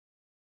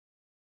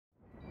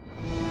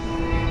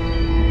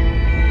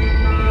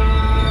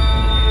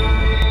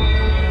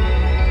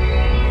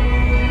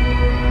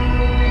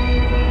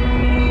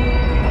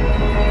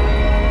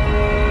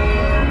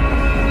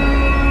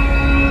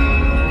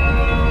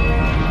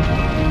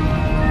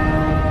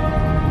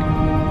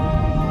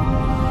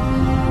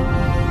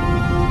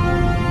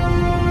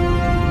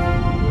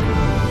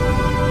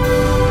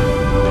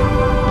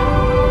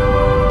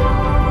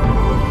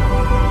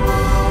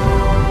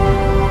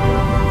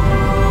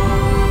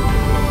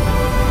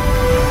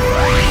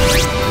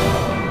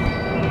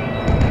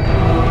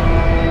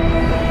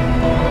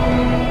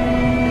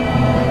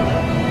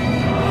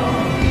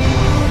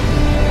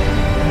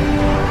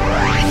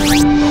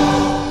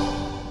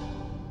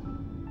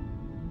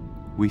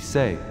We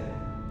say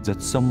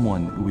that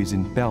someone who is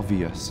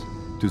impervious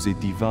to the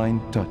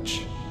divine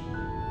touch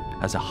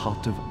has a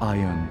heart of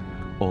iron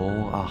or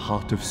a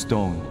heart of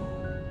stone.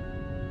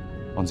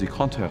 On the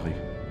contrary,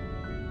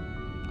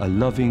 a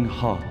loving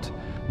heart,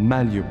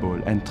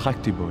 malleable and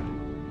tractable,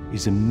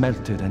 is a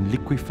melted and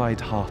liquefied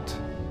heart.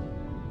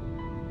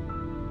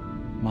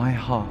 My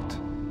heart,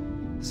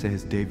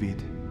 says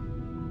David,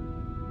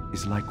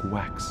 is like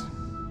wax.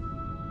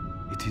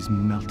 It is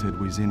melted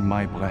within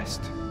my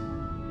breast.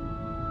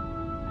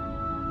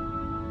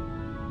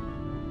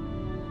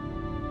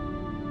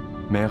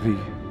 Mary,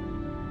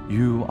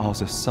 you are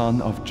the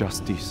Son of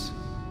Justice.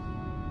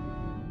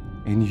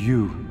 In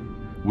you,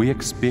 we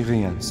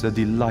experience the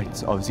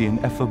delights of the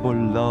ineffable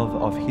love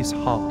of His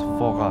heart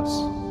for us.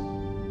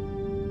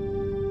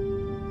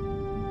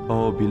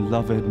 O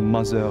beloved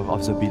Mother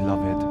of the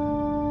Beloved,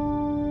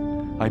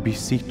 I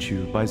beseech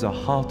you by the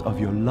heart of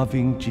your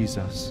loving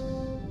Jesus,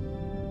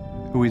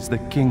 who is the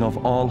King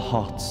of all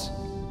hearts,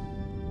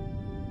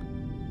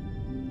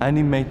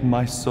 animate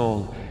my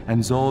soul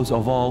and those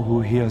of all who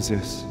hear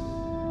this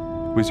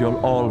with your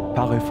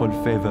all-powerful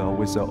favor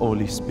with the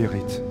Holy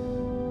Spirit.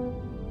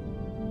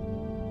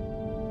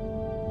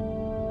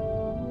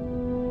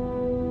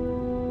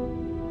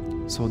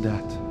 So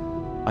that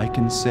I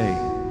can say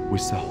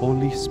with the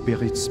Holy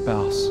Spirit's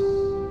spouse,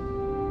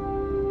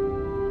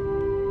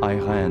 I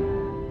ran,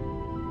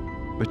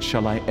 but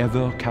shall I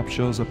ever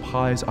capture the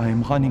prize I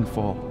am running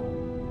for,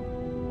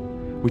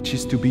 which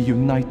is to be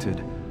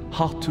united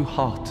heart to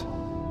heart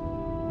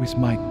with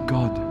my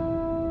God,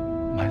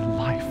 my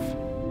life?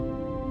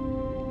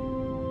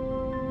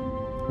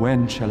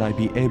 When shall I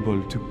be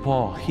able to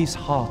pour His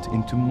heart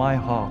into my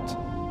heart,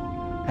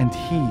 and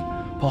He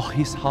pour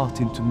His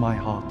heart into my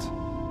heart,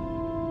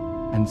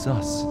 and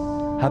thus,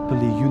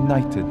 happily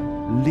united,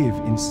 live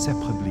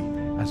inseparably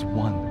as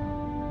one?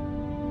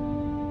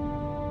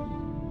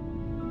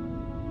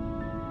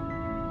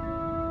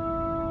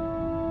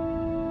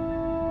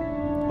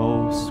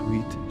 Oh,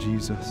 sweet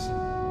Jesus,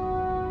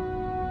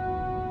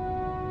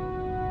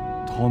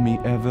 draw me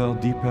ever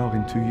deeper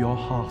into your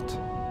heart,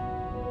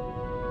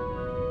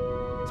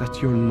 that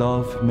your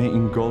love may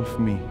engulf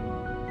me,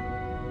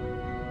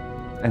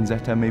 and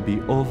that I may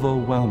be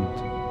overwhelmed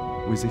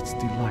with its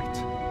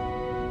delight.